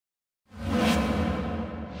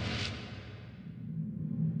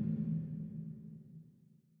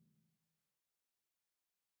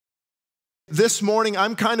This morning,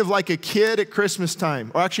 I'm kind of like a kid at Christmas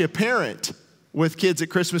time, or actually a parent with kids at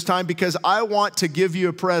Christmas time, because I want to give you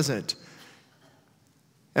a present.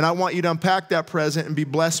 And I want you to unpack that present and be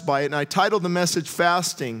blessed by it. And I titled the message,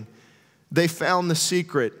 Fasting. They Found the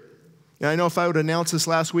Secret. And I know if I would announce this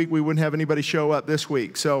last week, we wouldn't have anybody show up this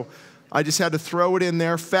week. So I just had to throw it in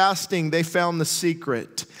there. Fasting, they found the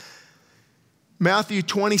secret. Matthew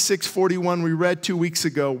 26:41, we read 2 weeks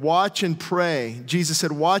ago. Watch and pray. Jesus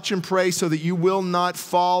said, watch and pray so that you will not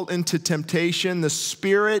fall into temptation. The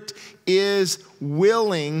spirit is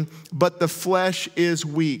willing, but the flesh is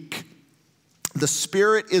weak. The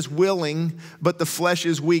spirit is willing, but the flesh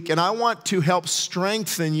is weak. And I want to help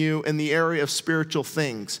strengthen you in the area of spiritual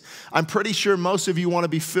things. I'm pretty sure most of you want to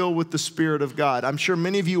be filled with the Spirit of God. I'm sure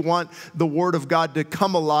many of you want the Word of God to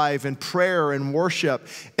come alive in prayer and worship.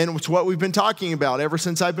 And it's what we've been talking about ever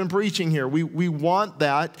since I've been preaching here. We want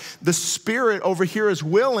that. The spirit over here is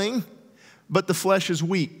willing, but the flesh is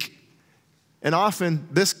weak. And often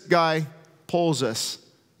this guy pulls us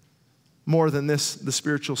more than the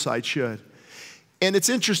spiritual side should. And it's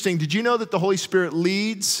interesting, did you know that the Holy Spirit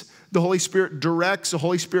leads, the Holy Spirit directs, the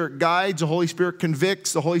Holy Spirit guides, the Holy Spirit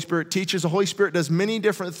convicts, the Holy Spirit teaches, the Holy Spirit does many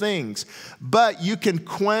different things. But you can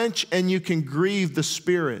quench and you can grieve the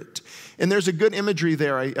Spirit. And there's a good imagery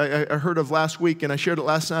there I heard of last week, and I shared it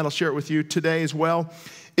last night. I'll share it with you today as well.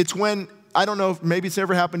 It's when, I don't know, if maybe it's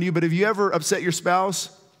never happened to you, but have you ever upset your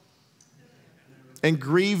spouse and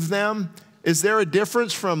grieved them? Is there a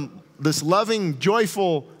difference from this loving,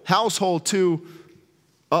 joyful household to,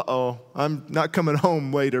 uh-oh, I'm not coming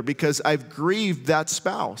home later because I've grieved that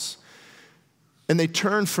spouse? And they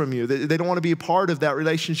turn from you. They don't want to be a part of that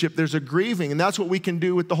relationship. There's a grieving, and that's what we can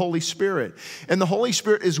do with the Holy Spirit. And the Holy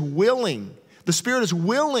Spirit is willing. The Spirit is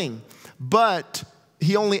willing, but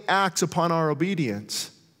He only acts upon our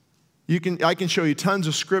obedience. I can show you tons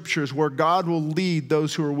of scriptures where God will lead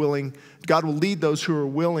those who are willing. God will lead those who are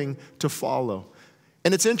willing to follow.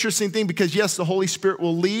 And it's an interesting thing because, yes, the Holy Spirit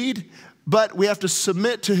will lead, but we have to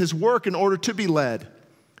submit to His work in order to be led.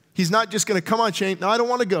 He's not just going to, come on, Shane. No, I don't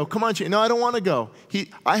want to go. Come on, Shane. No, I don't want to go.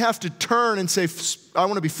 I have to turn and say, I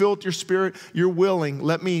want to be filled with your Spirit. You're willing.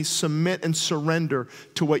 Let me submit and surrender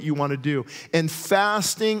to what you want to do. And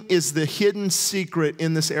fasting is the hidden secret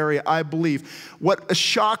in this area, I believe. What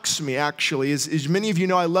shocks me, actually, is many of you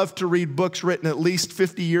know I love to read books written at least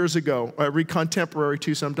 50 years ago. I read contemporary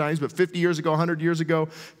too sometimes, but 50 years ago, 100 years ago,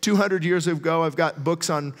 200 years ago, I've got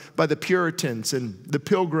books by the Puritans and the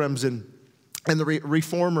Pilgrims and the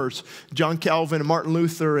Reformers, John Calvin and Martin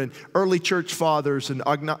Luther and early church fathers and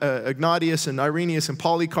Ignatius and Irenaeus and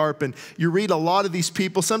Polycarp. And you read a lot of these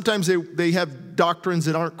people. Sometimes they have doctrines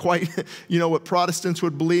that aren't quite, what Protestants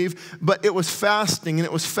would believe. But it was fasting, and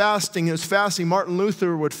it was fasting, and it was fasting. Martin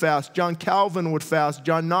Luther would fast. John Calvin would fast.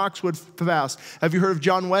 John Knox would fast. Have you heard of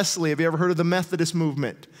John Wesley? Have you ever heard of the Methodist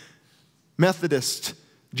movement? Methodist.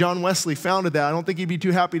 John Wesley founded that. I don't think he'd be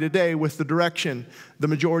too happy today with the direction the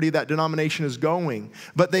majority of that denomination is going.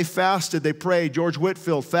 But they fasted, they prayed. George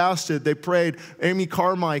Whitefield fasted, they prayed. Amy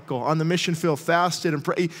Carmichael on the mission field fasted and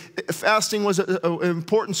prayed. Fasting was an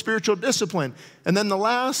important spiritual discipline. And then the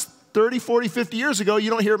last 30, 40, 50 years ago, you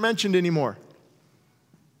don't hear it mentioned anymore.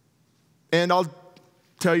 And I'll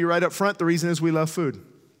tell you right up front, the reason is we love food.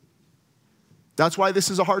 That's why this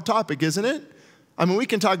is a hard topic, isn't it? I mean, we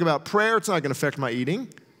can talk about prayer. It's not going to affect my eating.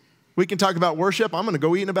 We can talk about worship. I'm going to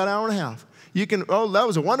go eat in about an hour and a half. You can, oh, that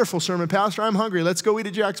was a wonderful sermon, Pastor. I'm hungry. Let's go eat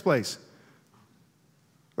at Jack's place.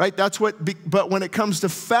 Right? But when it comes to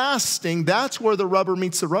fasting, that's where the rubber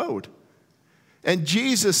meets the road. And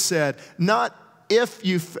Jesus said, not if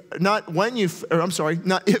you fast,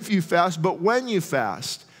 but when you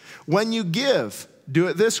fast. When you give, do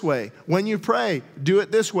it this way. When you pray, do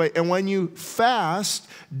it this way. And when you fast,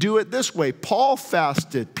 do it this way. Paul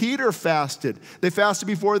fasted. Peter fasted. They fasted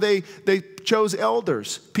before they chose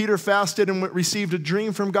elders. Peter fasted and received a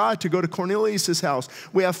dream from God to go to Cornelius' house.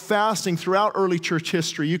 We have fasting throughout early church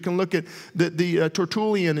history. You can look at the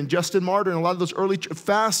Tertullian and Justin Martyr and a lot of those early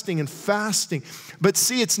fasting. But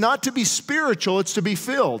see, it's not to be spiritual, it's to be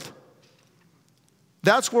filled.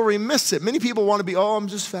 That's where we miss it. Many people want to be, I'm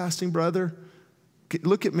just fasting, brother.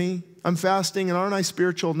 Look at me, I'm fasting, and aren't I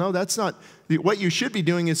spiritual? No, that's not. What you should be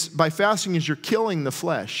doing is, by fasting, is you're killing the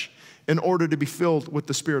flesh in order to be filled with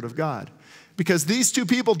the Spirit of God. Because these two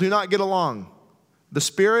people do not get along. The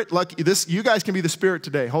Spirit, you guys can be the Spirit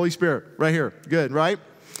today. Holy Spirit, right here. Good, right?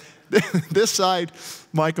 This side,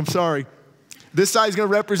 Mike, I'm sorry. This side is going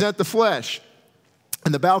to represent the flesh.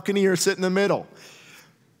 And the balcony, you're sitting in the middle.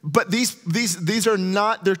 But these are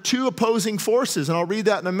not, they're two opposing forces, and I'll read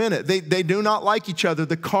that in a minute. They do not like each other.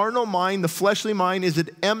 The carnal mind, the fleshly mind, is at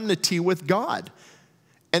enmity with God.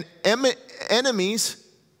 And enemies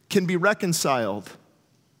can be reconciled.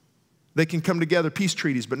 They can come together, peace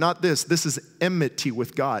treaties, but not this. This is enmity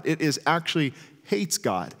with God. It is actually hates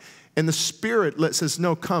God. And the Spirit says,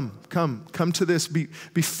 no, come to this. Be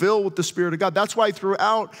filled with the Spirit of God. That's why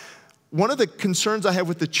throughout, one of the concerns I have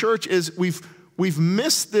with the church is we've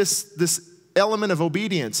missed this element of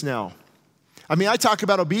obedience now. I mean, I talk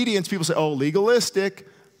about obedience, people say, oh, legalistic.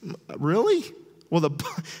 Really? Well,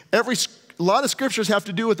 a lot of scriptures have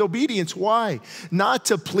to do with obedience. Why? Not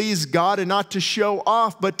to please God and not to show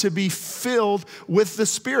off, but to be filled with the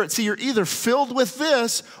Spirit. See, you're either filled with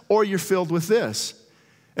this or you're filled with this.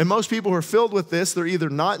 And most people who are filled with this, they're either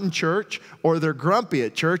not in church or they're grumpy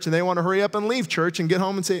at church and they want to hurry up and leave church and get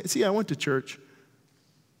home and say, see, I went to church.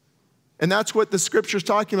 And that's what the scripture's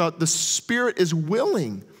talking about. The Spirit is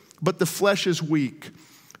willing, but the flesh is weak.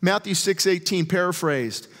 Matthew 6:18,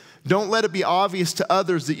 paraphrased. Don't let it be obvious to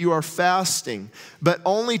others that you are fasting, but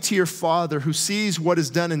only to your Father who sees what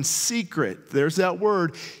is done in secret. There's that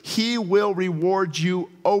word. He will reward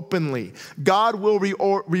you openly. God will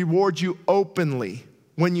reward you openly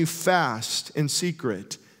when you fast in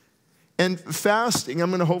secret. And fasting,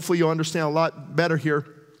 hopefully you'll understand a lot better here.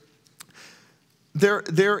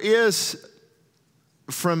 There's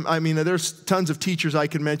tons of teachers I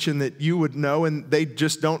can mention that you would know, and they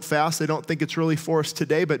just don't fast. They don't think it's really for us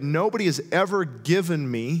today, but nobody has ever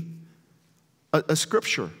given me a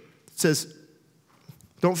scripture that says,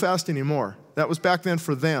 don't fast anymore. That was back then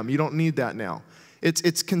for them. You don't need that now.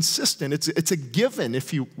 It's consistent. It's a given,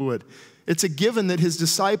 if you would. It's a given that his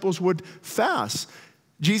disciples would fast.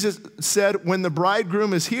 Jesus said, when the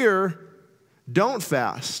bridegroom is here, don't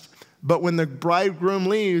fast. But when the bridegroom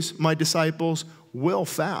leaves, my disciples will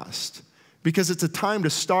fast. Because it's a time to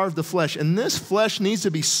starve the flesh. And this flesh needs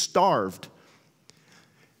to be starved.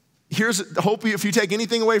 Hopefully, if you take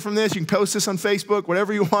anything away from this, you can post this on Facebook,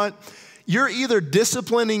 whatever you want. You're either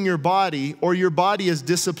disciplining your body or your body is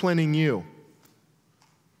disciplining you.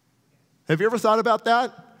 Have you ever thought about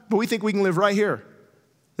that? But we think we can live right here.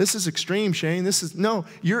 This is extreme, Shane. No,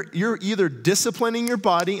 you're either disciplining your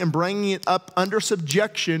body and bringing it up under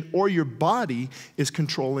subjection, or your body is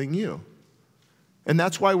controlling you. And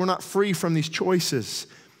that's why we're not free from these choices.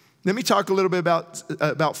 Let me talk a little bit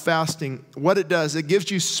about fasting. What it does, it gives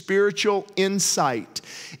you spiritual insight.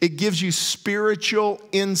 It gives you spiritual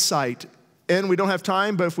insight. And we don't have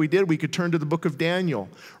time, but if we did, we could turn to the book of Daniel.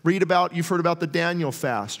 You've heard about the Daniel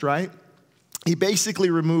fast, right? He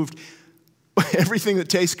basically removed everything that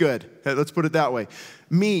tastes good. Let's put it that way.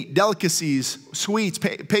 Meat, delicacies, sweets,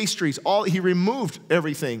 pastries, he removed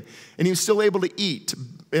everything. And he was still able to eat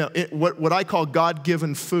what I call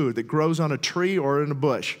God-given food that grows on a tree or in a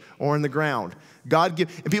bush or in the ground.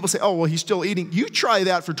 And people say, oh, well, he's still eating. You try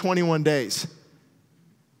that for 21 days.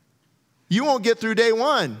 You won't get through day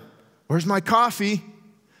one. Where's my coffee?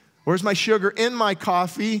 Where's my sugar in my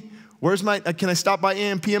coffee? Can I stop by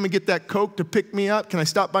AM/PM and get that Coke to pick me up? Can I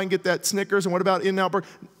stop by and get that Snickers? And what about In-N-Out Burger?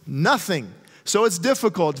 Nothing. So it's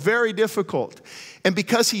difficult, very difficult. And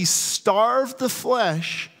because he starved the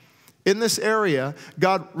flesh in this area,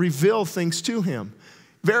 God revealed things to him.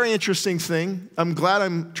 Very interesting thing. I'm glad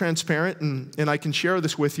I'm transparent and I can share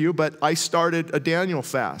this with you, but I started a Daniel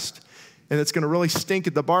fast. And it's going to really stink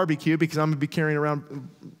at the barbecue because I'm going to be carrying around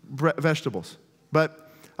vegetables. But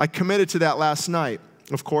I committed to that last night.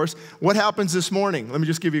 Of course. What happens this morning? Let me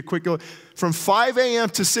just give you a quick go. From 5 a.m.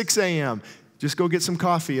 to 6 a.m., just go get some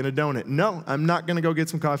coffee and a donut. No, I'm not going to go get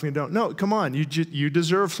some coffee and a donut. No, come on. You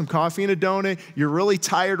deserve some coffee and a donut. You're really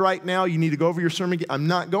tired right now. You need to go over your sermon. I'm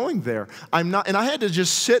not going there. And I had to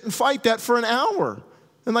just sit and fight that for an hour.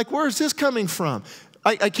 And where is this coming from?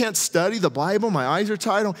 I can't study the Bible. My eyes are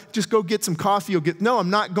tired. Just go get some coffee. No, I'm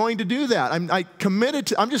not going to do that. I'm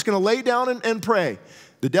just going to lay down and pray.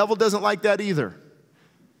 The devil doesn't like that either.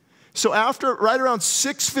 So right around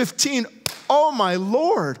 6:15, oh my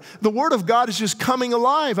Lord, the Word of God is just coming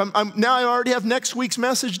alive. Now I already have next week's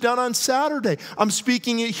message done on Saturday. I'm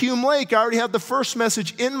speaking at Hume Lake. I already have the first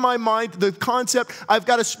message in my mind, the concept. I've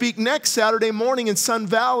got to speak next Saturday morning in Sun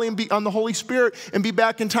Valley and be on the Holy Spirit and be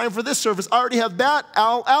back in time for this service. I already have that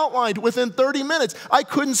outlined within 30 minutes. I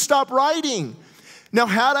couldn't stop writing. Now,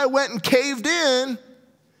 had I went and caved in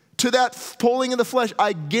to that pulling of the flesh,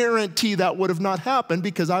 I guarantee that would have not happened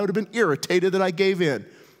because I would have been irritated that I gave in.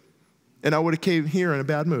 And I would have came here in a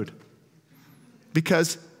bad mood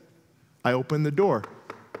because I opened the door.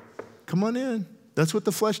 Come on in. That's what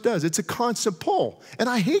the flesh does. It's a constant pull. And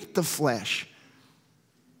I hate the flesh.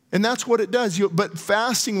 And that's what it does. But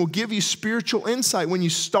fasting will give you spiritual insight when you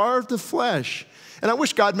starve the flesh. And I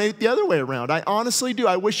wish God made it the other way around. I honestly do.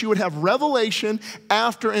 I wish you would have revelation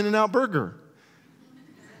after In-N-Out Burger.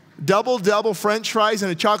 Double French fries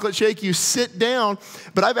and a chocolate shake. You sit down.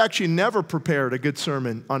 But I've actually never prepared a good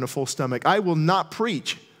sermon on a full stomach. I will not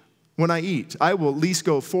preach when I eat. I will at least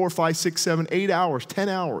go 4, 5, 6, 7, 8 hours, 10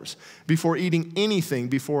 hours before eating anything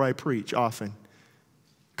before I preach often.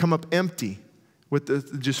 Come up empty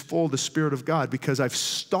with just full of the Spirit of God because I've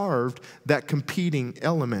starved that competing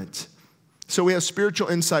element. So we have spiritual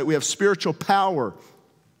insight. We have spiritual power.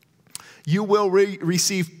 You will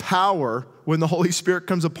receive power when the Holy Spirit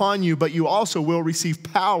comes upon you, but you also will receive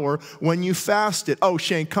power when you fast it. Oh,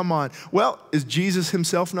 Shane, come on. Well, is Jesus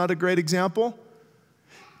himself not a great example?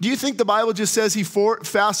 Do you think the Bible just says he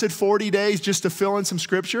fasted 40 days just to fill in some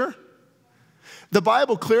scripture? The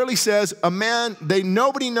Bible clearly says a man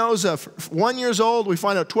nobody knows of, 1 year old, we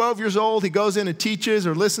find out 12 years old, he goes in and teaches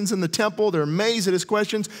or listens in the temple. They're amazed at his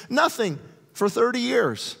questions. Nothing for 30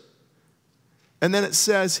 years. And then it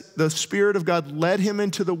says the Spirit of God led him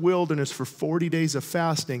into the wilderness for 40 days of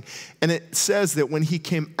fasting. And it says that when he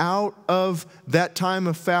came out of that time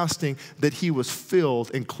of fasting, that he was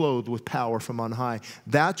filled and clothed with power from on high.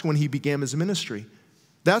 That's when he began his ministry.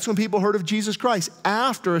 That's when people heard of Jesus Christ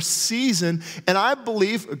after a season. And I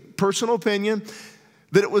believe, personal opinion,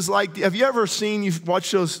 that it was like, have you ever seen, you've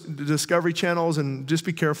watched those Discovery channels, and just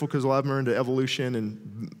be careful because a lot of them are into evolution,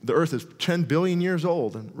 and the earth is 10 billion years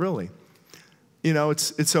old, and really. You know,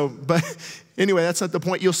 it's so, but anyway, that's not the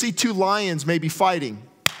point. You'll see 2 lions maybe fighting,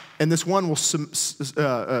 and this one will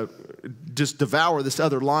just devour this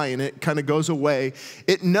other lion. It kind of goes away.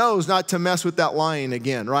 It knows not to mess with that lion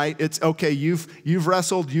again, right? It's okay, you've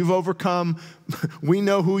wrestled, you've overcome, we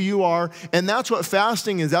know who you are. And that's what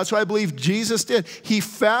fasting is. That's what I believe Jesus did. He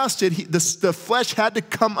fasted, the flesh had to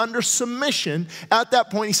come under submission. At that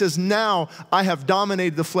point, he says, now I have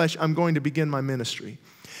dominated the flesh, I'm going to begin my ministry.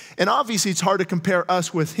 And obviously, it's hard to compare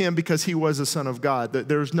us with him because he was a son of God.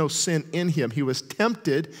 There's no sin in him. He was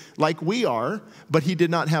tempted like we are, but he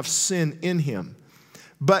did not have sin in him.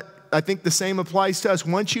 But I think the same applies to us.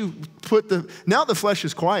 Once you now the flesh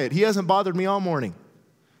is quiet. He hasn't bothered me all morning.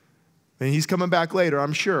 And he's coming back later,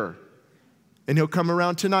 I'm sure. And he'll come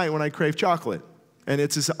around tonight when I crave chocolate. And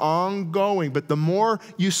it's this ongoing. But the more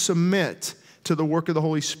you submit to the work of the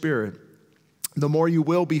Holy Spirit, the more you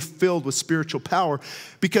will be filled with spiritual power,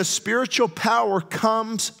 because spiritual power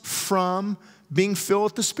comes from being filled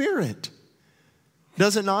with the Spirit.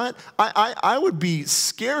 Does it not? I would be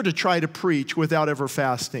scared to try to preach without ever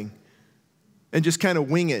fasting and just kind of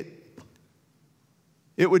wing it.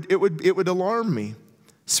 It would alarm me.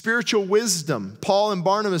 Spiritual wisdom. Paul and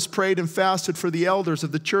Barnabas prayed and fasted for the elders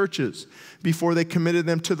of the churches before they committed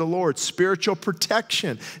them to the Lord. Spiritual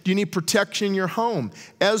protection. Do you need protection in your home?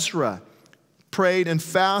 Ezra prayed and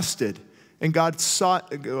fasted, and God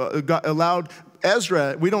allowed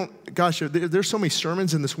Ezra, there's so many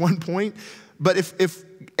sermons in this one point, but if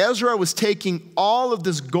Ezra was taking all of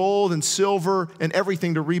this gold and silver and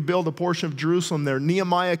everything to rebuild a portion of Jerusalem there,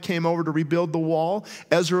 Nehemiah came over to rebuild the wall,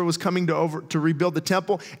 Ezra was coming over to rebuild the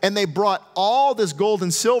temple, and they brought all this gold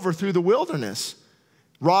and silver through the wilderness.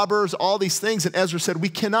 Robbers, all these things. And Ezra said, we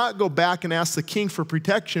cannot go back and ask the king for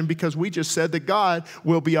protection because we just said that God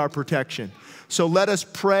will be our protection. So let us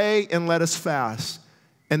pray and let us fast.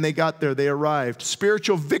 And they got there, they arrived.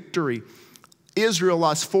 Spiritual victory. Israel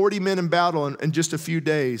lost 40 men in battle in just a few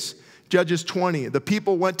days. Judges 20, the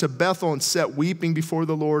people went to Bethel and sat weeping before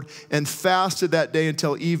the Lord and fasted that day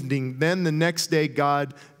until evening. Then the next day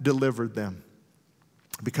God delivered them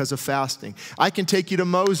because of fasting. I can take you to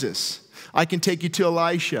Moses. I can take you to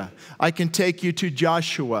Elisha. I can take you to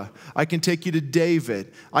Joshua. I can take you to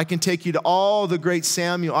David. I can take you to all the great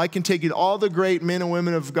Samuel. I can take you to all the great men and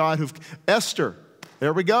women of God Esther.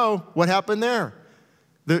 There we go. What happened there?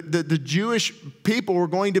 The Jewish people were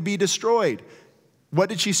going to be destroyed. What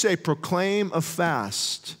did she say? Proclaim a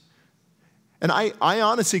fast. And I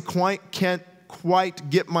honestly can't quite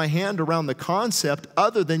get my hand around the concept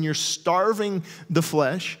other than you're starving the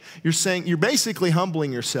flesh. You're basically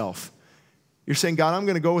humbling yourself. You're saying, God, I'm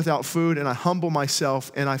going to go without food, and I humble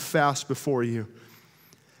myself, and I fast before you.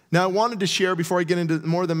 Now, I wanted to share, before I get into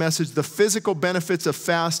more of the message, the physical benefits of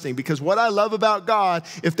fasting. Because what I love about God,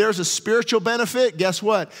 if there's a spiritual benefit, guess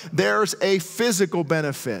what? There's a physical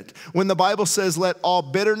benefit. When the Bible says, let all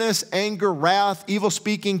bitterness, anger, wrath, evil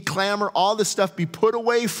speaking, clamor, all this stuff be put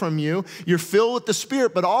away from you, you're filled with the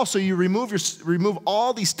Spirit, but also you remove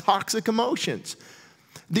all these toxic emotions.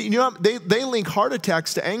 You know, they link heart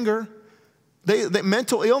attacks to anger. They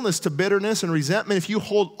mental illness to bitterness and resentment. If you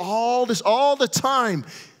hold all this all the time,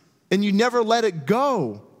 and you never let it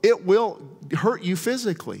go, it will hurt you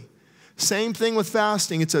physically. Same thing with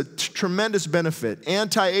fasting. It's a tremendous benefit.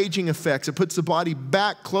 Anti-aging effects. It puts the body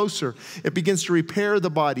back closer. It begins to repair the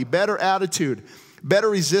body. Better attitude, better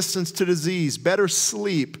resistance to disease, better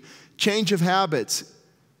sleep, change of habits,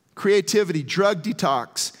 creativity, drug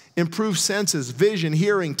detox, improved senses, vision,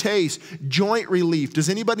 hearing, taste, joint relief. Does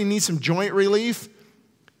anybody need some joint relief?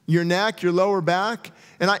 Your neck, your lower back?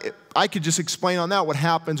 And I could just explain on that what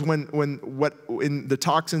happens when in the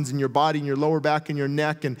toxins in your body, in your lower back, and your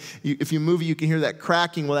neck, and if you move it, you can hear that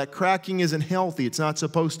cracking. Well, that cracking isn't healthy. It's not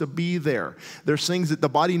supposed to be there. There's things that the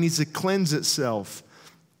body needs to cleanse itself.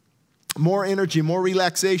 More energy, more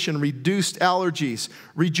relaxation, reduced allergies,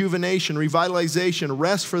 rejuvenation, revitalization,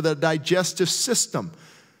 rest for the digestive system.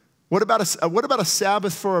 What about a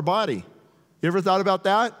Sabbath for our body? You ever thought about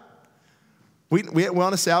that? We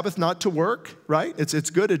want a Sabbath not to work, right? It's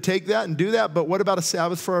good to take that and do that, but what about a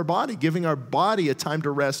Sabbath for our body? Giving our body a time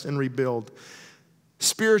to rest and rebuild.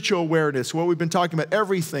 Spiritual awareness, what we've been talking about,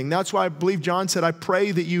 everything. That's why I believe John said, I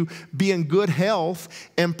pray that you be in good health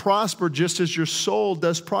and prosper just as your soul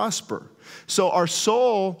does prosper. So our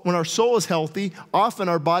soul, when our soul is healthy, often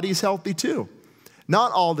our body is healthy too.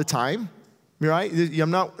 Not all the time, right?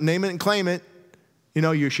 I'm not name it and claim it. You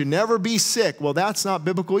know, you should never be sick. Well, that's not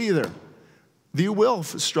biblical either. You will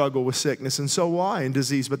struggle with sickness, and so will I, and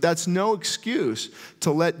disease, but that's no excuse to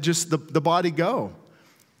let just the body go.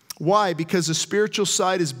 Why? Because the spiritual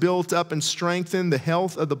side is built up and strengthened, the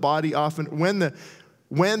health of the body often, when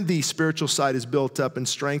the spiritual side is built up and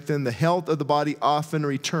strengthened, the health of the body often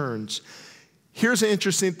returns. Here's an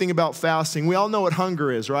interesting thing about fasting. We all know what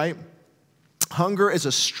hunger is, right? Hunger is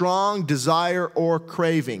a strong desire or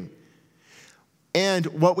craving. And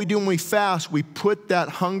what we do when we fast, we put that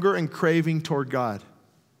hunger and craving toward God,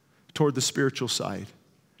 toward the spiritual side.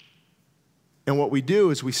 And what we do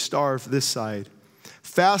is we starve this side.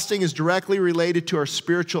 Fasting is directly related to our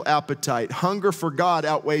spiritual appetite. Hunger for God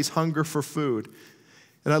outweighs hunger for food.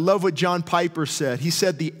 And I love what John Piper said. He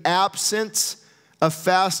said, the absence of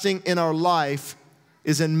fasting in our life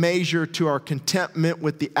is in measure to our contentment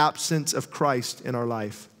with the absence of Christ in our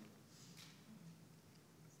life.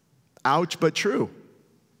 Ouch, but true.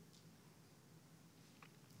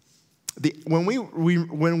 When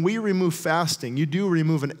we remove fasting, you do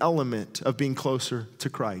remove an element of being closer to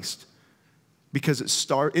Christ. Because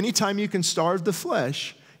anytime you can starve the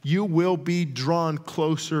flesh, you will be drawn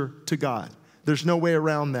closer to God. There's no way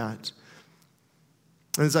around that.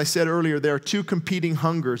 And as I said earlier, there are two competing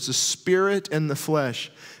hungers, the spirit and the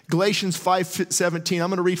flesh. Galatians 5:17, I'm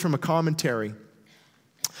going to read from a commentary.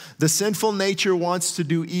 The sinful nature wants to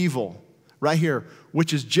do evil, right here,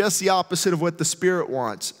 which is just the opposite of what the Spirit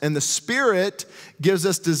wants. And the Spirit gives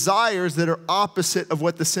us desires that are opposite of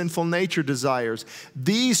what the sinful nature desires.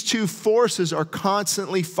 These two forces are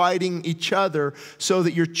constantly fighting each other so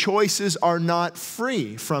that your choices are not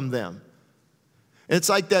free from them. It's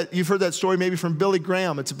like that, you've heard that story maybe from Billy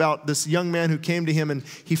Graham. It's about this young man who came to him and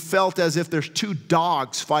he felt as if there's two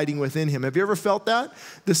dogs fighting within him. Have you ever felt that?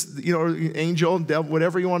 This, you know, angel, devil,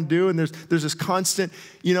 whatever you want to do, and there's this constant,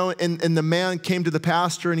 you know, and the man came to the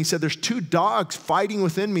pastor and he said, there's two dogs fighting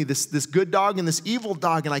within me, this good dog and this evil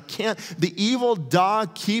dog, and the evil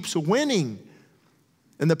dog keeps winning.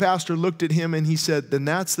 And the pastor looked at him and he said, then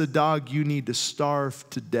that's the dog you need to starve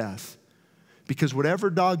to death. Because whatever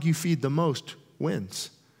dog you feed the most wins.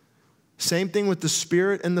 Same thing with the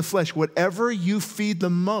spirit and the flesh. Whatever you feed the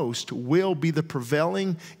most will be the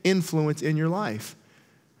prevailing influence in your life.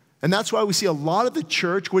 And that's why we see a lot of the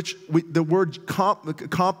church, the word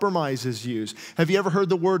compromise is used. Have you ever heard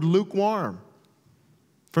the word lukewarm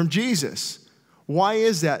from Jesus? Why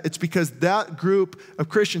is that? It's because that group of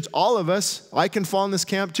Christians, all of us, I can fall in this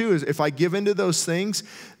camp too, is if I give into those things,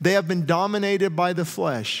 they have been dominated by the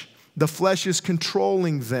flesh. The flesh is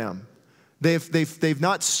controlling them. They've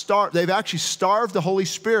actually starved the Holy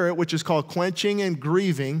Spirit, which is called quenching and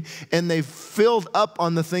grieving, and they've filled up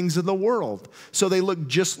on the things of the world. So they look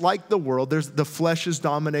just like the world. The flesh is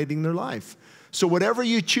dominating their life. So whatever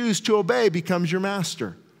you choose to obey becomes your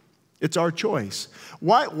master. It's our choice.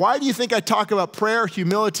 Why do you think I talk about prayer,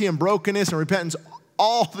 humility, and brokenness and repentance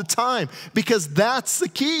all the time? Because that's the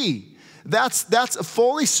key. That's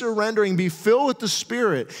fully surrendering, be filled with the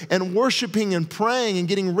Spirit and worshiping and praying and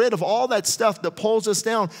getting rid of all that stuff that pulls us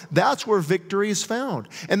down. That's where victory is found.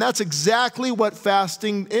 And that's exactly what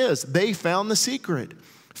fasting is. They found the secret.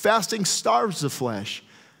 Fasting starves the flesh.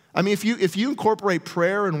 I mean, if you incorporate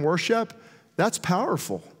prayer and worship, that's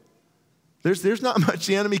powerful. There's not much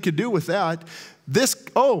the enemy could do with that.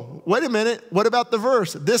 Wait a minute. What about the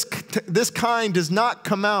verse? This kind does not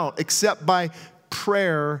come out except by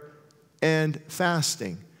prayer and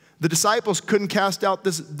fasting. The disciples couldn't cast out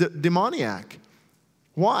this demoniac.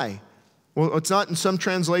 Why? Well, it's not in some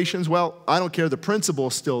translations. Well, I don't care. The principle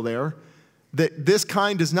is still there. That this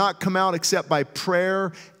kind does not come out except by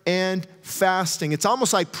prayer and fasting. It's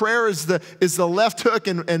almost like prayer is the left hook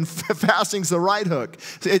and fasting's the right hook.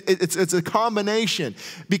 It's a combination,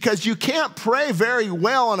 because you can't pray very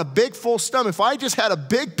well on a big full stomach. If I just had a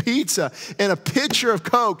big pizza and a pitcher of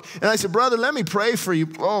Coke and I said, brother, let me pray for you.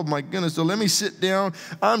 Oh my goodness, so let me sit down.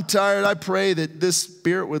 I'm tired. I pray that this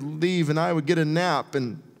spirit would leave and I would get a nap,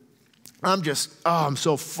 and I'm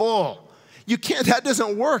so full. You can't, that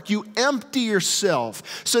doesn't work. You empty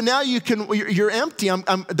yourself. So now you're empty.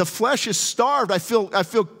 The flesh is starved. I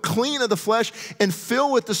feel clean of the flesh and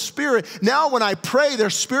filled with the Spirit. Now when I pray,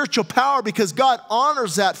 there's spiritual power because God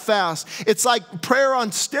honors that fast. It's like prayer on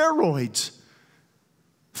steroids.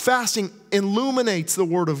 Fasting illuminates the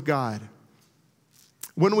Word of God.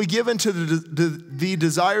 When we give into the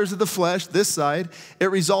desires of the flesh, this side,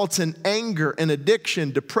 it results in anger and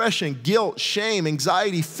addiction, depression, guilt, shame,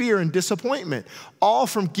 anxiety, fear, and disappointment, all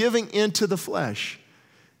from giving into the flesh.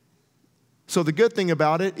 So the good thing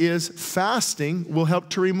about it is fasting will help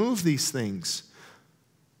to remove these things.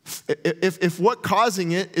 If what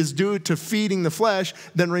causing it is due to feeding the flesh,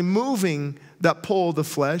 then removing that pull of the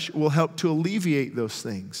flesh will help to alleviate those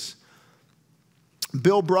things.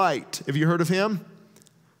 Bill Bright, have you heard of him?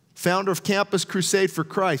 Founder of Campus Crusade for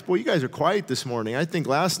Christ. Boy, you guys are quiet this morning. I think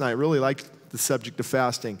last night I really liked the subject of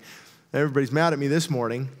fasting. Everybody's mad at me this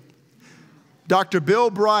morning. Dr.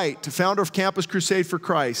 Bill Bright, founder of Campus Crusade for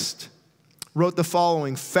Christ, wrote the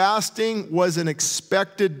following: fasting was an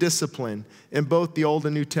expected discipline in both the Old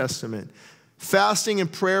and New Testament. Fasting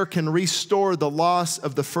and prayer can restore the loss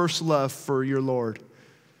of the first love for your Lord.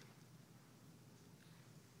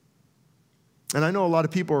 And I know a lot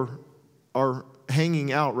of people are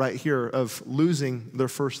hanging out right here of losing their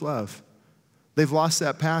first love. They've lost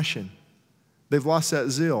that passion. They've lost that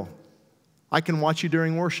zeal. I can watch you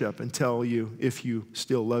during worship and tell you if you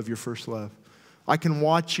still love your first love. I can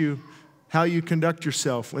watch you, how you conduct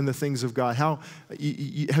yourself in the things of God. How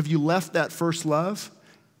have you left that first love?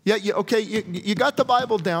 Yeah, you got the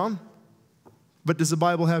Bible down, but does the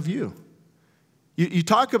Bible have you? You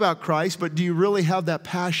talk about Christ, but do you really have that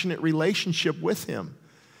passionate relationship with Him?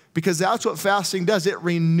 Because that's what fasting does. It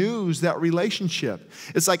renews that relationship.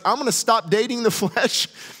 It's like, I'm going to stop dating the flesh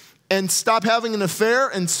and stop having an affair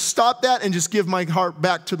and stop that and just give my heart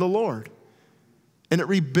back to the Lord. And it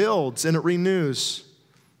rebuilds and it renews.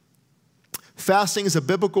 Fasting is a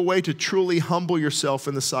biblical way to truly humble yourself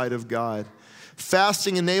in the sight of God.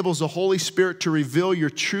 Fasting enables the Holy Spirit to reveal your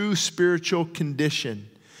true spiritual condition.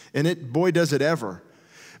 And it, boy, does it ever.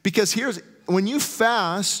 Because when you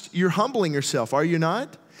fast, you're humbling yourself, are you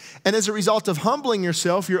not? And as a result of humbling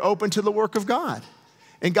yourself, you're open to the work of God.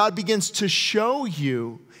 And God begins to show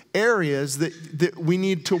you areas that we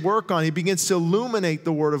need to work on. He begins to illuminate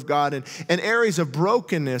the Word of God, and areas of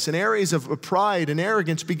brokenness and areas of pride and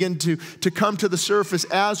arrogance begin to come to the surface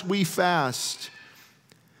as we fast.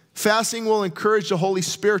 Fasting will encourage the Holy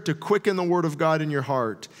Spirit to quicken the Word of God in your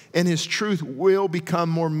heart, and His truth will become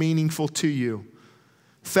more meaningful to you.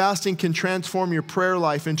 Fasting can transform your prayer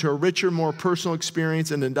life into a richer, more personal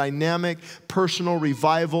experience and a dynamic, personal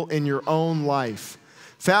revival in your own life.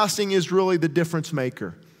 Fasting is really the difference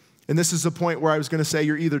maker. And this is the point where I was going to say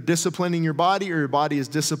you're either disciplining your body or your body is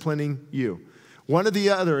disciplining you. One or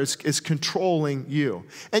the other is controlling you.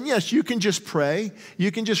 And yes, you can just pray,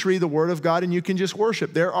 you can just read the Word of God, and you can just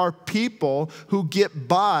worship. There are people who get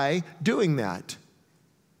by doing that.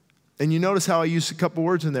 And you notice how I used a couple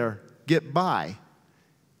words in there, get by.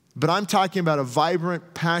 But I'm talking about a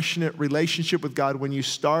vibrant, passionate relationship with God when you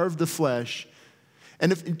starve the flesh.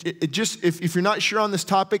 And if you're not sure on this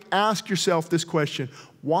topic, ask yourself this question: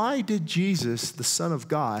 why did Jesus, the Son of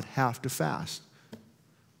God, have to fast?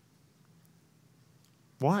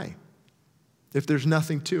 Why? If there's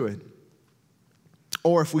nothing to it.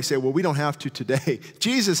 Or if we say, well, we don't have to today.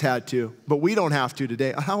 Jesus had to, but we don't have to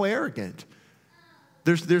today. How arrogant.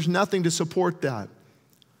 There's nothing to support that.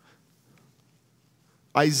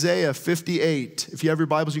 Isaiah 58. If you have your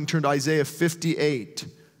Bibles, you can turn to Isaiah 58,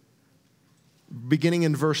 beginning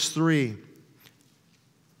in verse 3.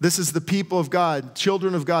 This is the people of God,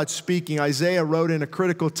 children of God speaking. Isaiah wrote in a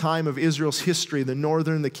critical time of Israel's history. The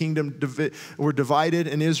northern and the kingdom were divided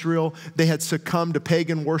in Israel. They had succumbed to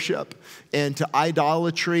pagan worship and to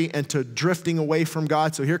idolatry and to drifting away from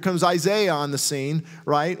God. So here comes Isaiah on the scene,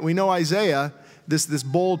 right? We know Isaiah, this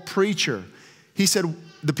bold preacher. He said,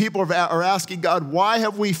 the people are asking God, why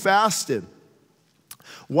have we fasted?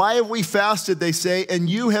 Why have we fasted, they say, and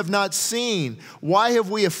you have not seen? Why have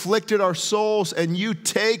we afflicted our souls and you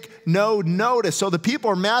take no notice? So the people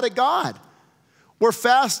are mad at God. We're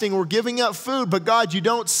fasting, we're giving up food, but God, you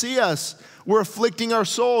don't see us. We're afflicting our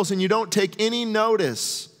souls and you don't take any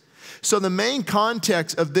notice. So the main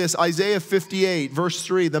context of this, Isaiah 58, verse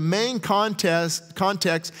 3, the main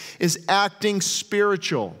context is acting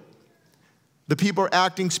spiritual. The people are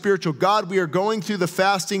acting spiritual. God, we are going through the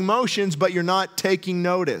fasting motions, but you're not taking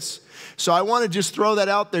notice. So I want to just throw that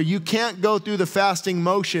out there. You can't go through the fasting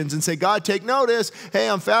motions and say, God, take notice. Hey,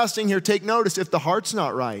 I'm fasting here, take notice, if the heart's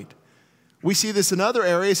not right. We see this in other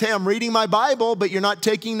areas. Hey, I'm reading my Bible, but you're not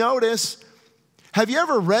taking notice. Have you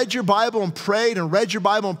ever read your Bible and prayed and read your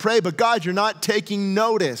Bible and prayed, but God, you're not taking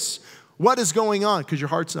notice? What is going on? Because your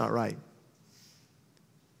heart's not right.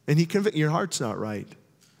 And your heart's not right.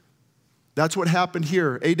 That's what happened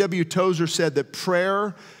here. A.W. Tozer said that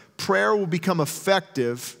prayer will become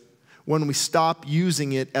effective when we stop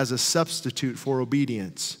using it as a substitute for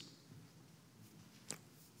obedience.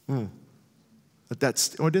 But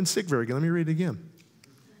it didn't stick very good. Let me read it again.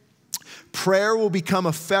 Prayer will become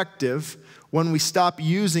effective when we stop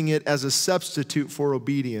using it as a substitute for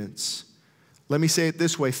obedience. Let me say it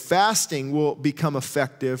this way. Fasting will become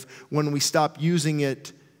effective when we stop using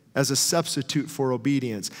it as a substitute for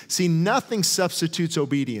obedience. See, nothing substitutes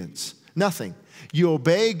obedience. Nothing. You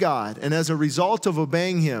obey God, and as a result of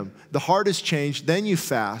obeying Him, the heart is changed, then you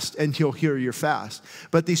fast, and He'll hear your fast.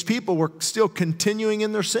 But these people were still continuing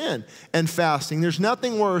in their sin and fasting. There's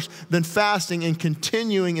nothing worse than fasting and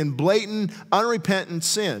continuing in blatant, unrepentant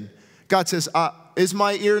sin. God says, is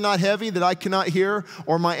my ear not heavy that I cannot hear,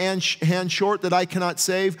 or my hand short that I cannot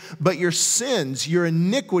save? But your sins, your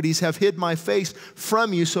iniquities have hid my face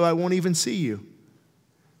from you, so I won't even see you.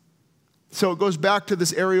 So it goes back to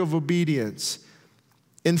this area of obedience.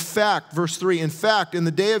 In fact, verse 3, in fact, in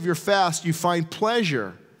the day of your fast, you find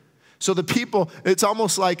pleasure. So the people, it's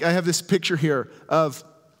almost like I have this picture here of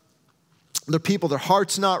the people, their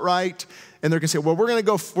heart's not right. And they're going to say, well, we're going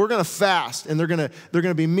to fast. And they're going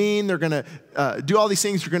to be mean. They're going to do all these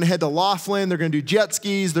things. They're going to head to Laughlin. They're going to do jet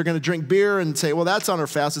skis. They're going to drink beer and say, well, that's on our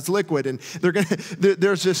fast. It's liquid. And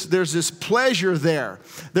there's this pleasure there.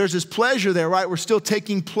 There's this pleasure there, right? We're still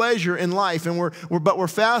taking pleasure in life. And but we're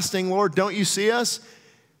fasting. Lord, don't you see us?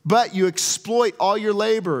 But you exploit all your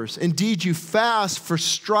laborers. Indeed, you fast for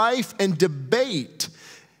strife and debate.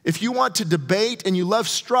 If you want to debate and you love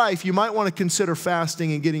strife, you might want to consider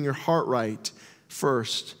fasting and getting your heart right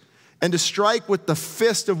first. And to strike with the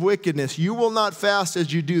fist of wickedness, you will not fast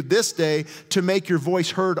as you do this day to make your voice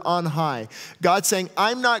heard on high. God's saying,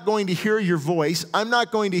 I'm not going to hear your voice. I'm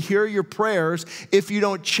not going to hear your prayers if you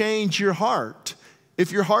don't change your heart.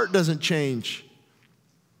 If your heart doesn't change.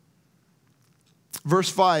 Verse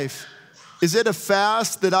 5, is it a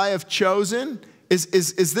fast that I have chosen?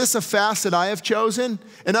 Is this a fast that I have chosen?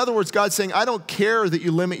 In other words, God's saying, I don't care that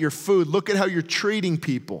you limit your food. Look at how you're treating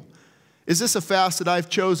people. Is this a fast that I've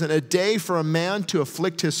chosen? A day for a man to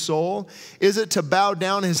afflict his soul? Is it to bow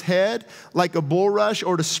down his head like a bulrush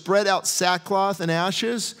or to spread out sackcloth and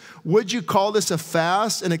ashes? Would you call this a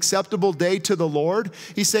fast, an acceptable day to the Lord?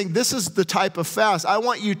 He's saying this is the type of fast. I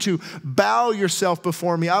want you to bow yourself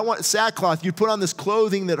before me. I want sackcloth. You put on this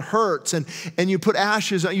clothing that hurts and you put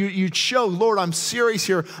ashes on. You show, Lord, I'm serious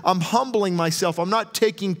here. I'm humbling myself. I'm not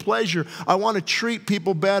taking pleasure. I want to treat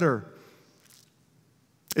people better.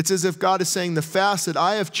 It's as if God is saying the fast that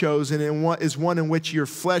I have chosen is one in which your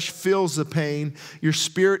flesh feels the pain, your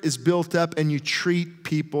spirit is built up, and you treat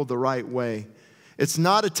people the right way. It's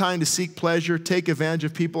not a time to seek pleasure, take advantage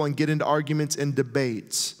of people, and get into arguments and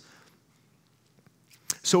debates.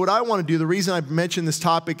 So what I want to do, the reason I mentioned this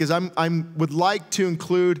topic is I would like to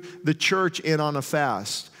include the church in on a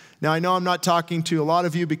fast. Now, I know I'm not talking to a lot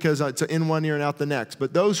of you because it's in one ear and out the next,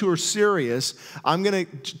 but those who are serious, I'm going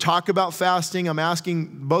to talk about fasting. I'm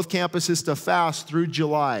asking both campuses to fast through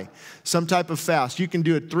July, some type of fast. You can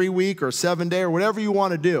do it 3-week or 7-day or whatever you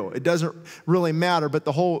want to do. It doesn't really matter, but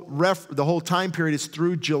the whole time period is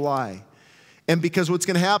through July. And because what's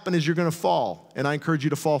going to happen is you're going to fall, and I encourage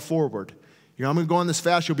you to fall forward. I'm going to go on this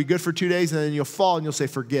fast. You'll be good for 2 days, and then you'll fall, and you'll say,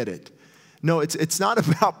 forget it. No, it's not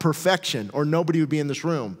about perfection, or nobody would be in this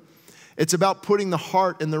room. It's about putting the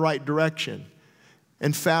heart in the right direction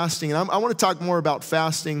and fasting. And I want to talk more about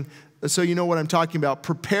fasting so you know what I'm talking about.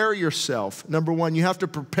 Prepare yourself. Number one, you have to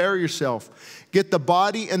prepare yourself. Get the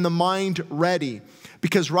body and the mind ready.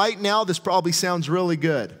 Because right now, this probably sounds really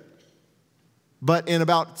good. But in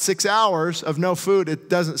about 6 hours of no food, it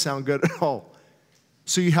doesn't sound good at all.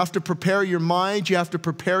 So you have to prepare your mind, you have to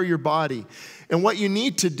prepare your body. And what you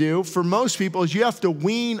need to do for most people is you have to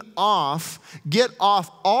wean off, get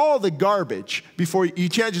off all the garbage before you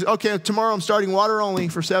can't just, okay, tomorrow I'm starting water only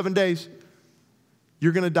for 7 days.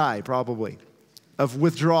 You're going to die probably of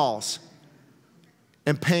withdrawals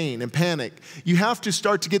and pain and panic. You have to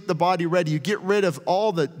start to get the body ready. You get rid of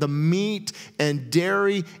all the meat and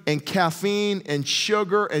dairy and caffeine and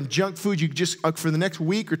sugar and junk food. You just, for the next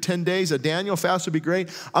week or 10 days, a Daniel fast would be great.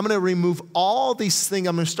 I'm going to remove all these things.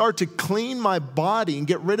 I'm going to start to clean my body and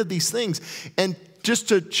get rid of these things. And just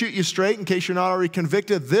to shoot you straight, in case you're not already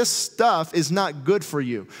convicted, this stuff is not good for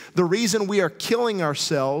you. The reason we are killing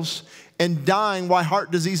ourselves and dying, why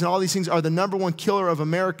heart disease and all these things are the #1 killer of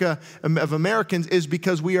Americans, is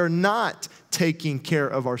because we are not taking care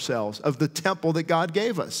of ourselves, of the temple that God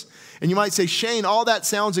gave us. And you might say, Shane, all that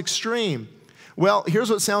sounds extreme. Well,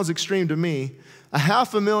 here's what sounds extreme to me.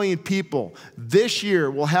 500,000 people this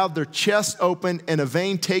year will have their chest open and a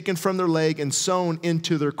vein taken from their leg and sewn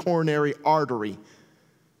into their coronary artery.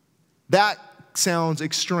 That sounds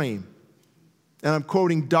extreme. And I'm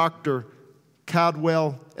quoting Dr.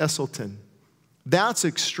 Cadwell Esselstyn. That's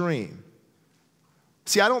extreme.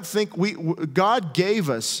 See, I don't think God gave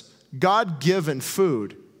us God-given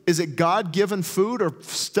food. Is it God-given food or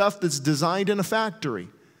stuff that's designed in a factory?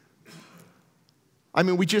 I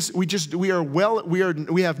mean, we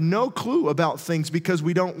have no clue about things because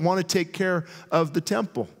we don't want to take care of the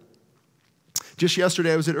temple. Just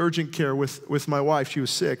yesterday, I was at urgent care with my wife. She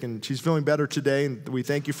was sick, and she's feeling better today, and we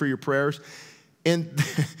thank you for your prayers.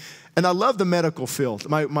 And I love the medical field.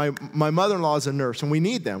 My mother-in-law is a nurse, and we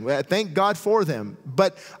need them. Thank God for them.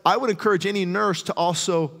 But I would encourage any nurse to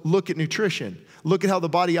also look at nutrition. Look at how the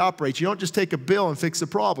body operates. You don't just take a pill and fix the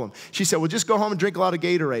problem. She said, well, just go home and drink a lot of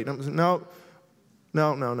Gatorade. I said, no.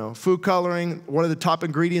 Food coloring, one of the top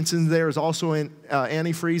ingredients in there is also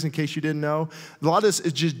antifreeze, in case you didn't know. A lot of this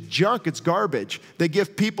is just junk. It's garbage. They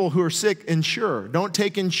give people who are sick Ensure. Don't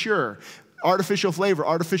take Ensure. Artificial flavor,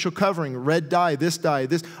 artificial covering, red dye, this,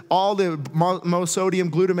 all the monosodium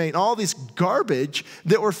glutamate, all this garbage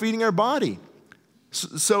that we're feeding our body.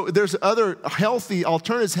 So there's other healthy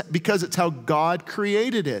alternatives because it's how God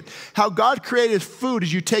created it. How God created food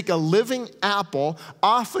is you take a living apple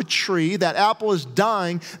off a tree, that apple is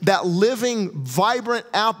dying, that living, vibrant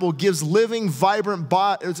apple gives living, vibrant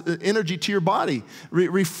energy to your body,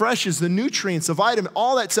 refreshes the nutrients, the vitamin,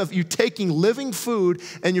 all that stuff. You're taking living food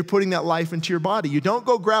and you're putting that life into your body. You don't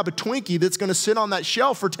go grab a Twinkie that's going to sit on that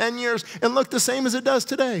shelf for 10 years and look the same as it does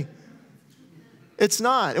today. It's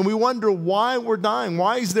not. And we wonder why we're dying.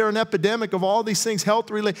 Why is there an epidemic of all these things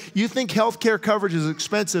health-related? You think health care coverage is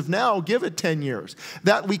expensive now? Give it 10 years.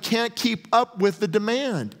 That we can't keep up with the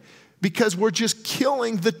demand because we're just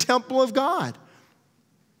killing the temple of God.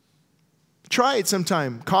 Try it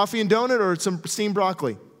sometime. Coffee and donut or some steamed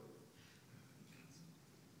broccoli.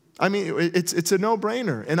 I mean, it's a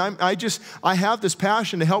no-brainer. And I have this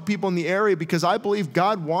passion to help people in the area because I believe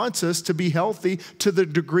God wants us to be healthy to the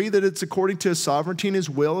degree that it's according to His sovereignty and His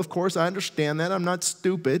will. Of course, I understand that. I'm not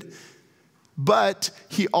stupid. But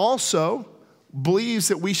He also believes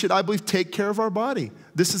that we should, I believe, take care of our body.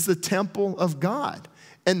 This is the temple of God.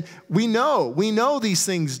 And we know these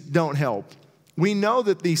things don't help. We know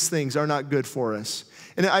that these things are not good for us.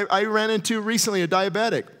 And I ran into recently a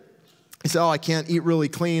diabetic. He said, I can't eat really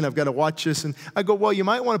clean. I've got to watch this. And I go, well, you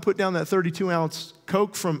might want to put down that 32-ounce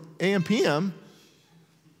Coke from AM/PM.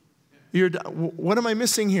 What am I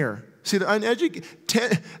missing here? See,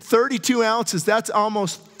 32 ounces, that's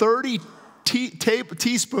almost 30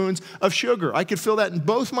 teaspoons of sugar. I could feel that in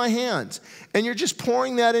both my hands. And you're just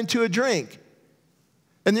pouring that into a drink.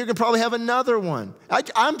 And you're going to probably have another one.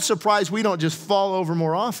 I'm surprised we don't just fall over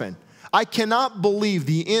more often. I cannot believe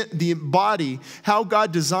the body, how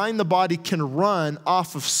God designed the body can run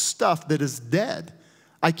off of stuff that is dead.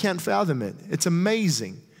 I can't fathom it. It's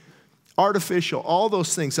amazing. Artificial, all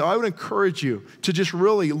those things. So I would encourage you to just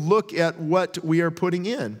really look at what we are putting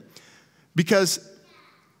in. Because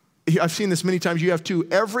I've seen this many times. You have to.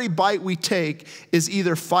 Every bite we take is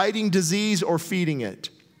either fighting disease or feeding it.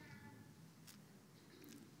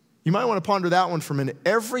 You might want to ponder that one for a minute.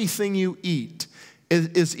 Everything you eat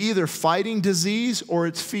is either fighting disease or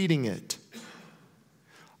it's feeding it.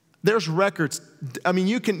 There's records. I mean,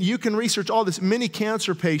 you can research all this. Many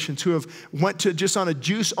cancer patients who have went to just on a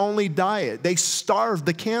juice-only diet, they starve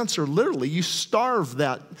the cancer, literally. You starve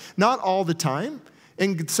that, not all the time.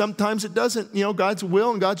 And sometimes it doesn't, God's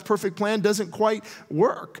will and God's perfect plan doesn't quite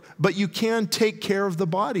work. But you can take care of the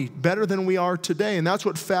body better than we are today. And that's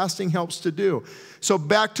what fasting helps to do. So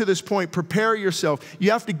back to this point, prepare yourself.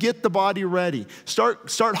 You have to get the body ready. Start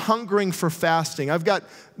hungering for fasting.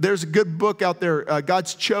 There's a good book out there,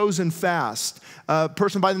 God's Chosen Fast. A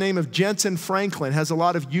person by the name of Jensen Franklin has a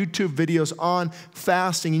lot of YouTube videos on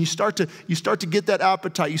fasting. And you start to get that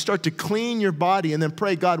appetite. You start to clean your body and then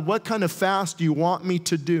pray, God, what kind of fast do you want me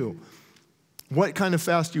to do? What kind of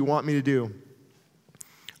fast do you want me to do?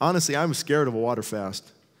 Honestly, I'm scared of a water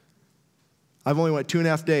fast. I've only went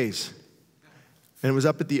 2.5 days. And it was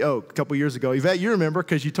up at the Oak a couple years ago. Yvette, you remember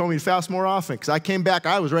because you told me to fast more often. Because I came back,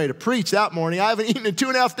 I was ready to preach that morning. I haven't eaten in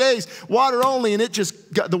 2.5 days, water only, and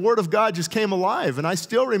the Word of God just came alive. And I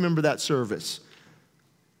still remember that service.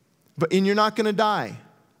 And you're not going to die.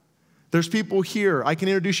 There's people here. I can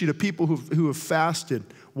introduce you to people who have fasted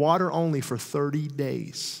water only for 30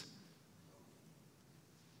 days.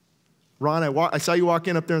 Ron, I saw you walk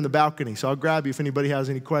in up there in the balcony, so I'll grab you if anybody has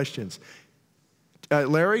any questions.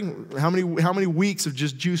 Larry, how many weeks of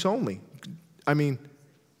just juice only?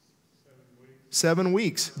 7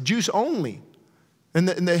 weeks. Juice only. And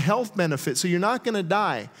the health benefits. So you're not going to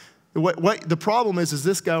die. What the problem is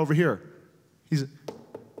this guy over here. He's,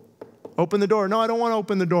 open the door. No, I don't want to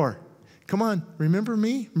open the door. Come on, remember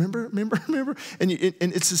me? Remember? And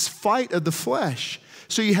it's this fight of the flesh.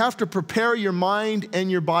 So you have to prepare your mind and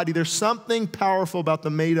your body. There's something powerful about the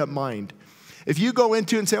made-up mind. If you go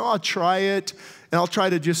into it and say, oh, I'll try it, and I'll try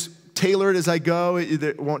to just tailor it as I go,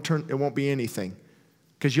 it won't be anything.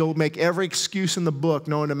 Because you'll make every excuse in the book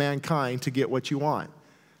known to mankind to get what you want.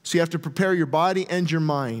 So you have to prepare your body and your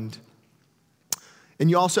mind. And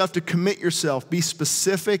you also have to commit yourself. Be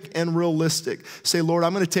specific and realistic. Say, Lord,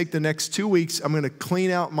 I'm going to take the next 2 weeks. I'm going to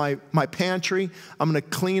clean out my pantry. I'm going to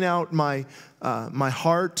clean out my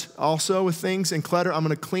heart also with things and clutter. I'm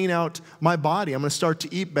going to clean out my body. I'm going to start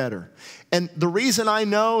to eat better. And the reason I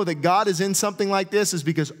know that God is in something like this is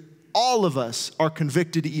because all of us are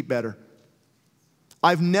convicted to eat better.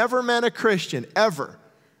 I've never met a Christian ever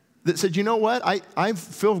that said, you know what, I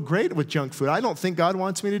feel great with junk food. I don't think God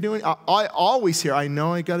wants me to do it. I always hear, I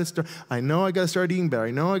know I got to start eating better.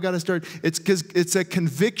 I know I got to start. It's because it's a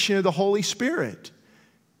conviction of the Holy Spirit.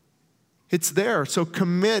 It's there. So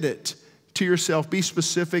commit it to yourself. Be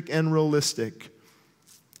specific and realistic.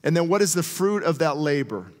 And then what is the fruit of that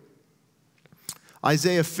labor?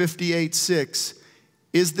 Isaiah 58:6.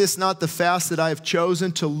 Is this not the fast that I have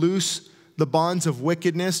chosen, to loose the bonds of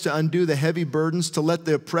wickedness, to undo the heavy burdens, to let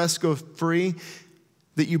the oppressed go free,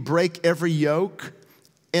 that you break every yoke?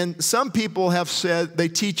 And some people have said, they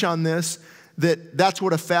teach on this, that's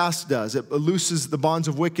what a fast does. It looses the bonds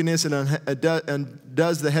of wickedness and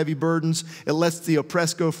does the heavy burdens. It lets the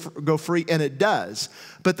oppressed go free, and it does.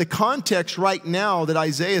 But the context right now that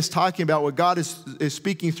Isaiah is talking about, what God is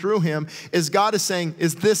speaking through him, is God is saying,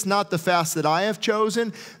 is this not the fast that I have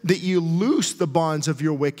chosen? That you loose the bonds of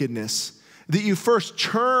your wickedness. That you first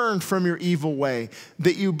turn from your evil way,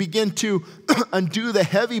 that you begin to undo the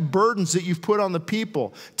heavy burdens that you've put on the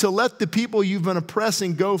people, to let the people you've been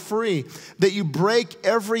oppressing go free, that you break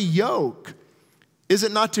every yoke. Is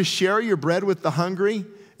it not to share your bread with the hungry,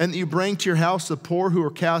 and that you bring to your house the poor who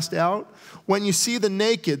are cast out? When you see the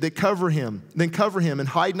naked, then cover him, and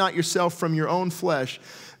hide not yourself from your own flesh.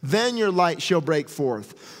 Then your light shall break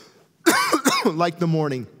forth like the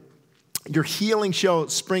morning. Your healing shall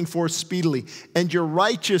spring forth speedily, and your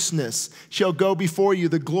righteousness shall go before you.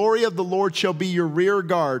 The glory of the Lord shall be your rear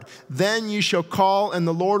guard. Then you shall call, and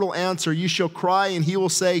the Lord will answer. You shall cry, and he will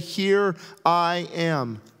say, here I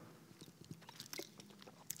am.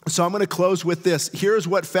 So I'm going to close with this. Here's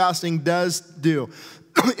what fasting does do.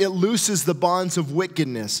 It looses the bonds of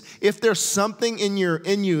wickedness. If there's something in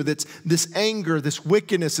you that's this anger, this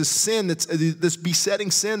wickedness, this sin, that's this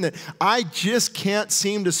besetting sin that I just can't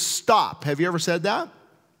seem to stop. Have you ever said that?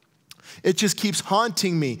 It just keeps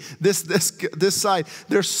haunting me. This side,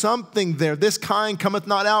 there's something there. This kind cometh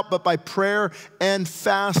not out but by prayer and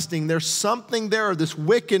fasting. There's something there, this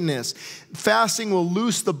wickedness. Fasting will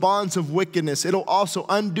loose the bonds of wickedness. It'll also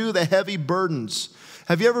undo the heavy burdens.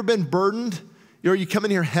 Have you ever been burdened? You come in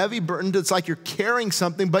here heavy burdened, it's like you're carrying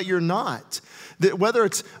something, but you're not. Whether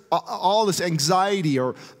it's all this anxiety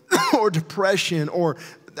or depression or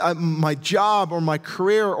my job or my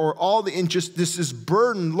career or just this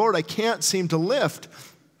burden, Lord, I can't seem to lift.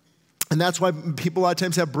 And that's why people a lot of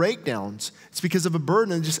times have breakdowns. It's because of a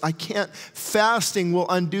burden and I can't. Fasting will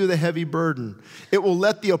undo the heavy burden. It will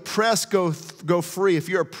let the oppressed go free. If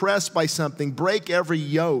you're oppressed by something, break every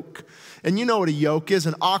yoke. And you know what a yoke is.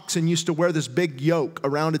 An oxen used to wear this big yoke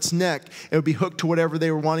around its neck. It would be hooked to whatever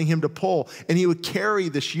they were wanting him to pull. And he would carry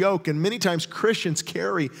this yoke. And many times Christians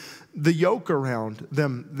carry the yoke around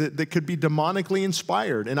them that could be demonically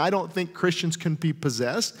inspired. And I don't think Christians can be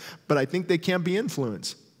possessed, but I think they can be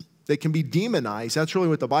influenced. They can be demonized. That's really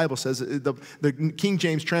what the Bible says. The King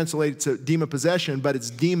James translates it demon possession, but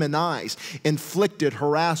it's demonized, inflicted,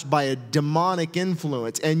 harassed by a demonic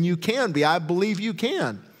influence. And you can be. I believe you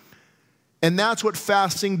can. And that's what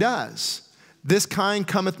fasting does. This kind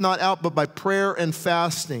cometh not out but by prayer and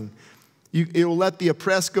fasting. It will let the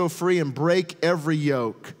oppressed go free and break every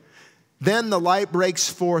yoke. Then the light breaks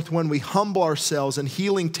forth when we humble ourselves and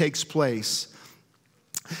healing takes place.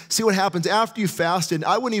 See what happens after you fasted.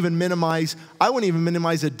 I wouldn't even minimize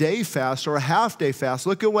a day fast or a half day fast.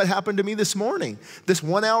 Look at what happened to me this morning. This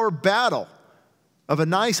 1 hour battle of a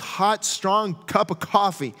nice, hot, strong cup of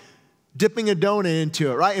coffee, dipping a donut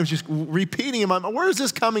into it, right? It was just repeating in my mind, where is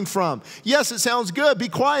this coming from? Yes, it sounds good. Be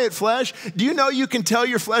quiet, flesh. Do you know you can tell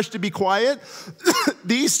your flesh to be quiet?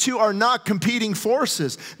 These two are not competing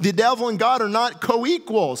forces. The devil and God are not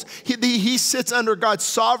co-equals. He sits under God's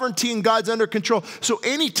sovereignty and God's under control. So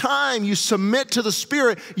anytime you submit to the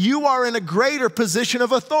Spirit, you are in a greater position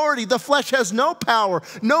of authority. The flesh has no power,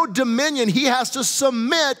 no dominion. He has to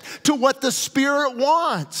submit to what the Spirit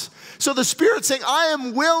wants. So the Spirit's saying, I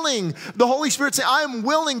am willing. The Holy Spirit saying, I am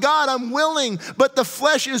willing. God, I'm willing. But the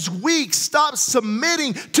flesh is weak. Stop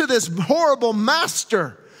submitting to this horrible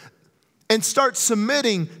master and start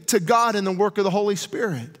submitting to God in the work of the Holy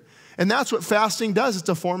Spirit. And that's what fasting does. It's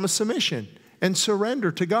a form of submission and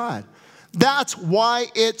surrender to God. That's why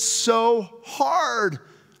it's so hard.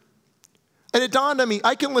 And it dawned on me,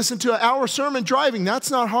 I can listen to an hour sermon driving. That's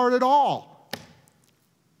not hard at all.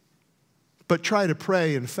 But try to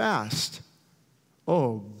pray and fast.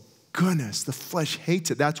 Oh, goodness, the flesh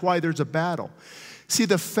hates it. That's why there's a battle. See,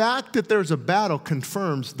 the fact that there's a battle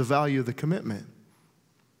confirms the value of the commitment.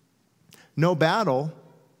 No battle,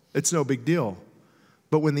 it's no big deal.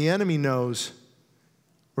 But when the enemy knows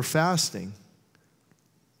we're fasting,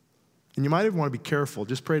 and you might even want to be careful,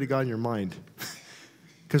 just pray to God in your mind.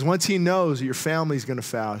 Because once he knows that your family's going to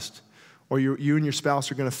fast, or you and your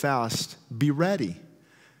spouse are going to fast, be ready.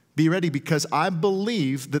 Be ready, because I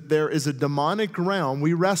believe that there is a demonic realm.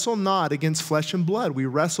 We wrestle not against flesh and blood. We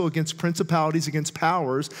wrestle against principalities, against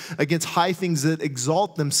powers, against high things that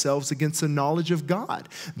exalt themselves against the knowledge of God.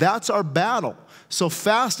 That's our battle. So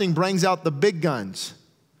fasting brings out the big guns.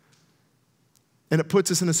 And it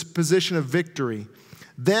puts us in a position of victory.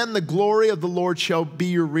 Then the glory of the Lord shall be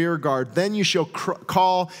your rear guard. Then you shall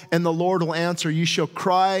call, and the Lord will answer. You shall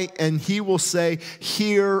cry, and he will say,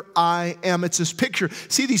 here I am. It's this picture.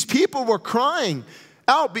 See, these people were crying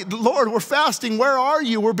out, Lord, we're fasting. Where are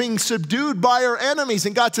you? We're being subdued by our enemies.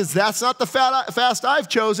 And God says, that's not the fast I've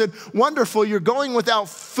chosen. Wonderful, you're going without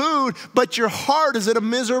food, but your heart is in a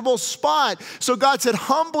miserable spot. So God said,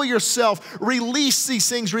 humble yourself, release these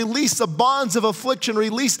things, release the bonds of affliction,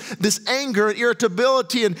 release this anger and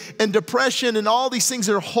irritability and depression and all these things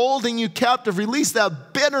that are holding you captive. Release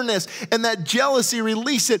that bitterness and that jealousy,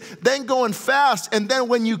 release it. Then go and fast. And then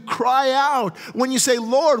when you cry out, when you say,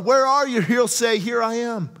 Lord, where are you? He'll say, here I am.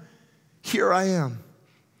 Here I am.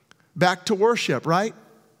 Back to worship, right?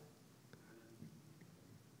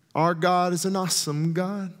 Our God is an awesome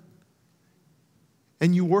God.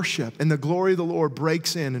 And you worship, and the glory of the Lord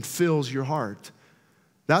breaks in and fills your heart.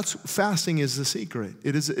 That's fasting is the secret.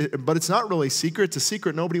 But it's not really a secret. It's a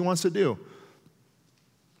secret nobody wants to do.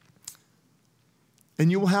 And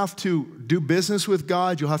you will have to do business with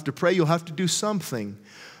God. You'll have to pray. You'll have to do something.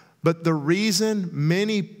 But the reason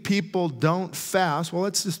many people don't fast, well,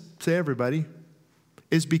 let's just say everybody,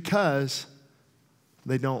 is because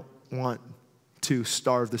they don't want to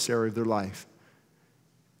starve this area of their life.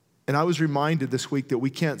 And I was reminded this week that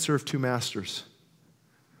we can't serve two masters.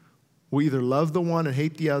 We either love the one and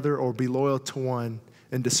hate the other, or be loyal to one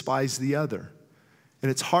and despise the other.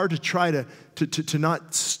 And it's hard to try to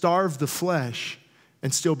not starve the flesh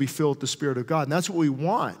and still be filled with the Spirit of God. And that's what we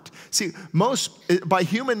want. See, by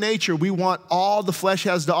human nature, we want all the flesh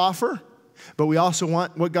has to offer, but we also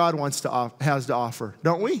want what God has to offer,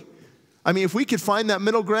 don't we? I mean, if we could find that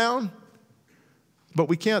middle ground, but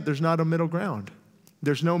we can't. There's not a middle ground.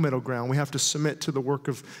 There's no middle ground. We have to submit to the work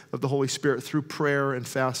of the Holy Spirit through prayer and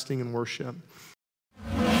fasting and worship.